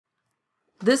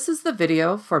This is the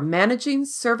video for managing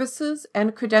services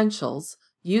and credentials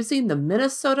using the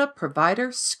Minnesota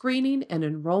Provider Screening and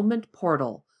Enrollment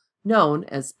Portal, known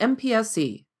as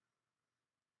MPSE.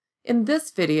 In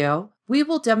this video, we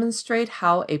will demonstrate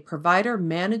how a provider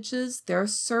manages their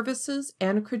services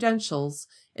and credentials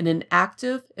in an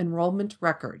active enrollment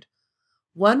record.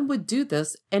 One would do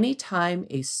this anytime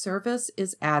a service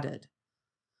is added.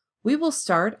 We will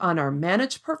start on our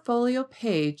Manage Portfolio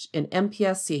page in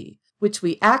MPSE, which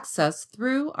we access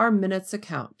through our Minutes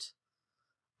account.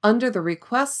 Under the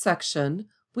Request section,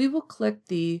 we will click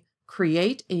the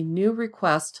Create a New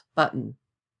Request button.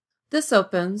 This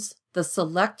opens the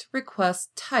Select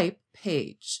Request Type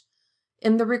page.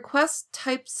 In the Request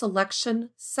Type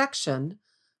Selection section,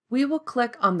 we will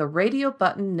click on the radio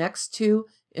button next to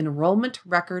Enrollment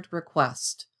Record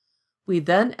Request. We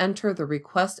then enter the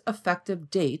request effective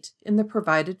date in the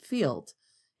provided field.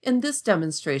 In this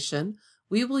demonstration,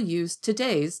 we will use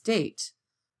today's date.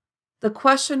 The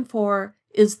question for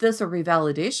 "Is this a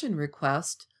revalidation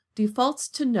request?" defaults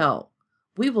to no.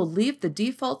 We will leave the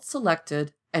default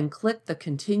selected and click the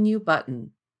Continue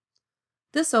button.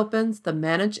 This opens the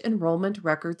Manage Enrollment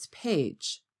Records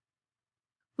page.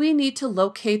 We need to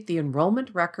locate the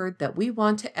enrollment record that we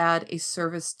want to add a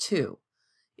service to.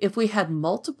 If we had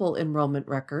multiple enrollment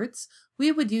records,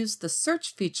 we would use the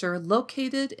search feature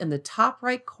located in the top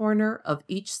right corner of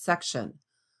each section.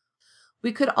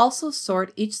 We could also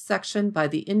sort each section by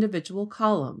the individual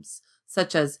columns,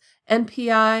 such as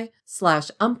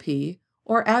NPI/UMPI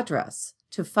or address,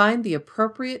 to find the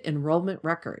appropriate enrollment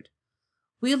record.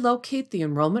 We locate the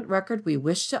enrollment record we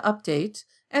wish to update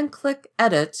and click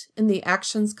Edit in the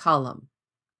Actions column.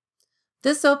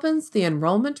 This opens the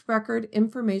Enrollment Record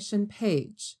Information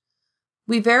page.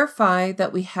 We verify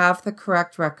that we have the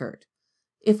correct record.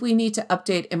 If we need to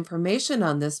update information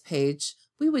on this page,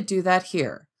 we would do that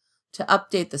here. To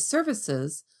update the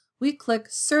services, we click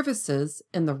Services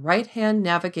in the right-hand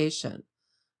navigation.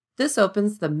 This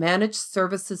opens the Manage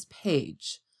Services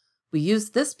page. We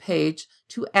use this page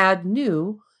to add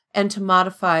new and to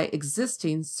modify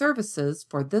existing services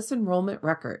for this enrollment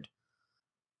record.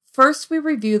 First, we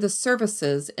review the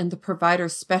services in the Provider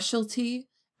Specialty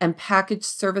and Package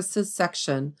Services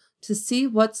section to see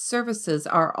what services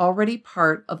are already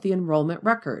part of the enrollment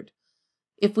record.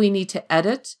 If we need to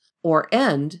edit or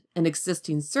end an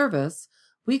existing service,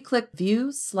 we click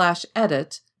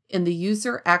View/Edit in the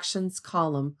User Actions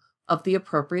column of the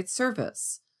appropriate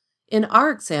service. In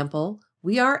our example,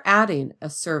 we are adding a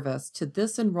service to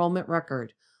this enrollment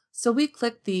record, so we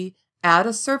click the Add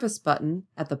a Service button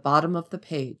at the bottom of the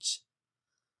page.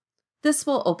 This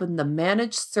will open the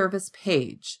Manage Service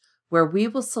page, where we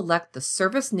will select the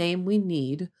service name we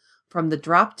need from the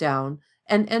drop-down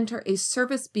and enter a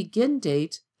service begin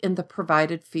date in the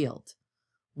provided field.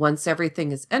 Once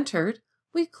everything is entered,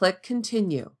 we click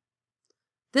Continue.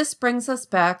 This brings us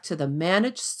back to the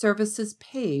Manage Services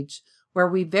page, where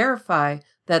we verify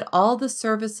that all the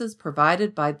services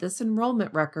provided by this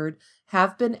enrollment record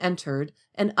have been entered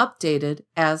and updated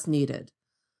as needed.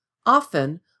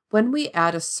 Often, when we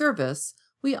add a service,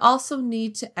 we also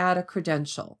need to add a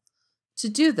credential. To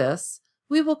do this,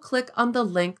 we will click on the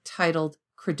link titled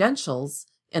Credentials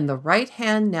in the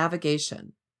right-hand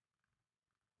navigation.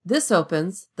 This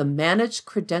opens the Manage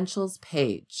Credentials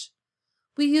page.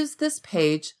 We use this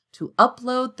page to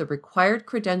upload the required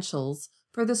credentials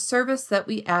for the service that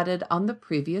we added on the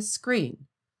previous screen.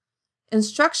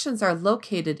 Instructions are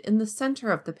located in the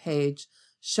center of the page,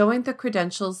 showing the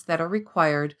credentials that are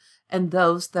required and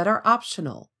those that are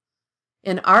optional.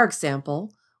 In our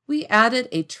example, we added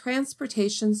a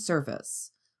transportation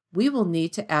service. We will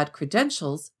need to add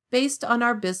credentials based on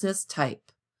our business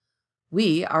type.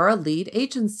 We are a lead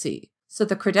agency, so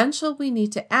the credential we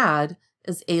need to add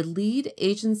is a lead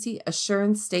agency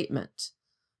assurance statement.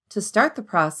 To start the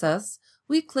process,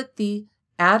 we click the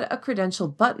Add a Credential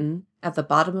button at the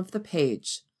bottom of the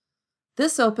page.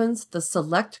 This opens the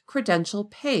Select Credential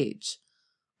page.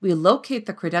 We locate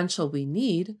the credential we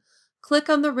need, click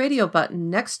on the radio button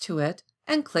next to it,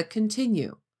 and click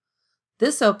Continue.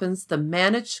 This opens the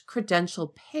Manage Credential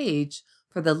page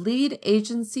for the Lead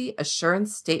Agency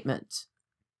Assurance Statement.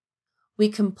 We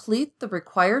complete the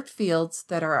required fields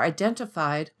that are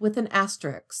identified with an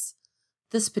asterisk.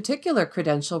 This particular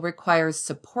credential requires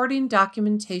supporting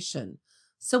documentation,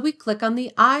 so we click on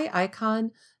the eye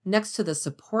icon next to the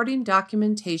Supporting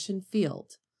Documentation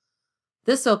field.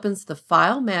 This opens the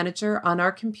File Manager on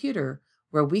our computer,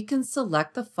 where we can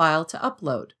select the file to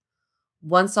upload.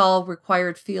 Once all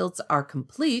required fields are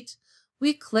complete,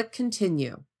 we click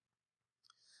Continue.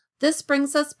 This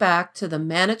brings us back to the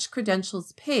Manage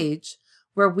Credentials page,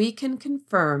 where we can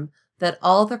confirm that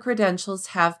all the credentials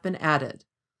have been added.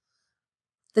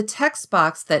 The text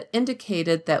box that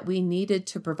indicated that we needed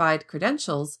to provide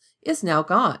credentials is now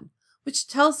gone, which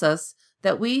tells us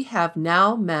that we have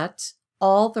now met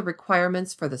all the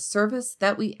requirements for the service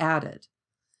that we added.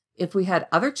 If we had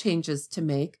other changes to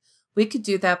make, we could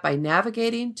do that by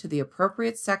navigating to the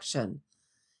appropriate section.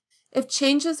 If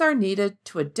changes are needed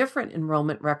to a different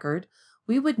enrollment record,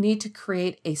 we would need to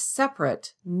create a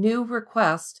separate new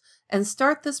request and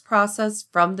start this process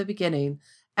from the beginning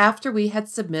after we had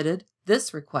submitted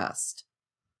this request.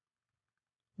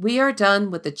 We are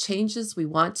done with the changes we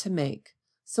want to make,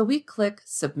 so we click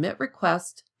Submit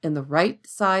Request in the right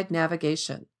side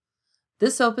navigation.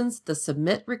 This opens the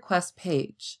Submit Request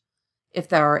page. If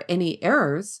there are any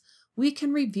errors, we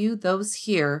can review those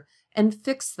here and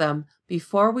fix them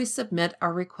before we submit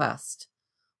our request.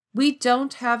 We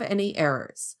don't have any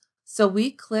errors, so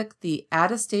we click the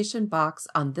Attestation box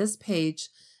on this page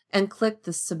and click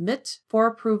the Submit for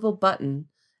Approval button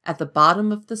at the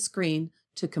bottom of the screen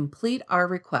to complete our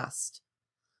request.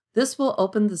 This will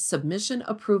open the Submission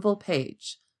Approval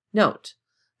page. Note,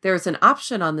 there is an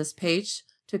option on this page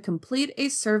to complete a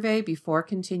survey before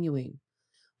continuing.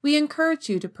 We encourage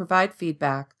you to provide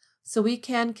feedback so we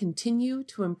can continue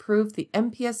to improve the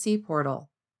MPSE portal.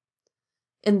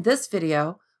 In this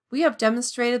video, we have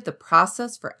demonstrated the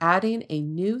process for adding a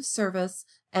new service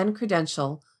and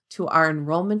credential to our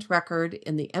enrollment record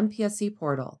in the MPSE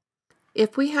portal.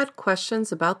 If we had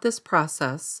questions about this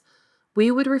process,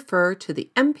 we would refer to the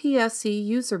MPSE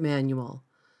user manual.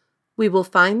 We will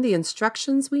find the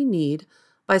instructions we need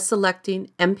by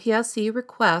selecting MPSE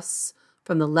requests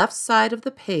from the left side of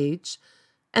the page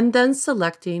and then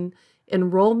selecting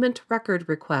Enrollment Record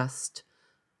Request.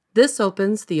 This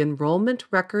opens the Enrollment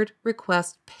Record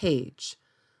Request page.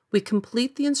 We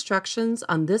complete the instructions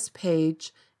on this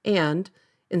page and,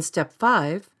 in Step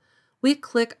 5, we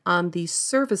click on the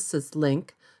Services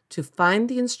link to find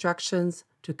the instructions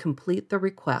to complete the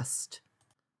request.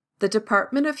 The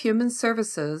Department of Human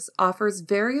Services offers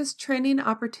various training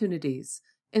opportunities,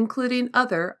 including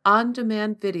other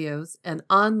on-demand videos and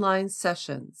online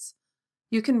sessions.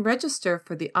 You can register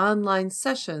for the online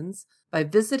sessions by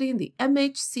visiting the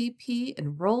MHCP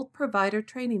Enrolled Provider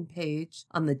Training page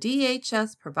on the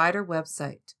DHS Provider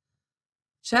website.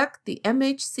 Check the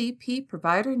MHCP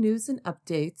Provider News and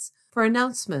Updates for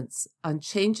announcements on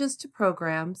changes to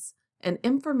programs and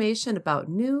information about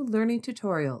new learning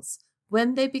tutorials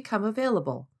when they become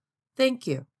available. Thank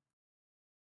you.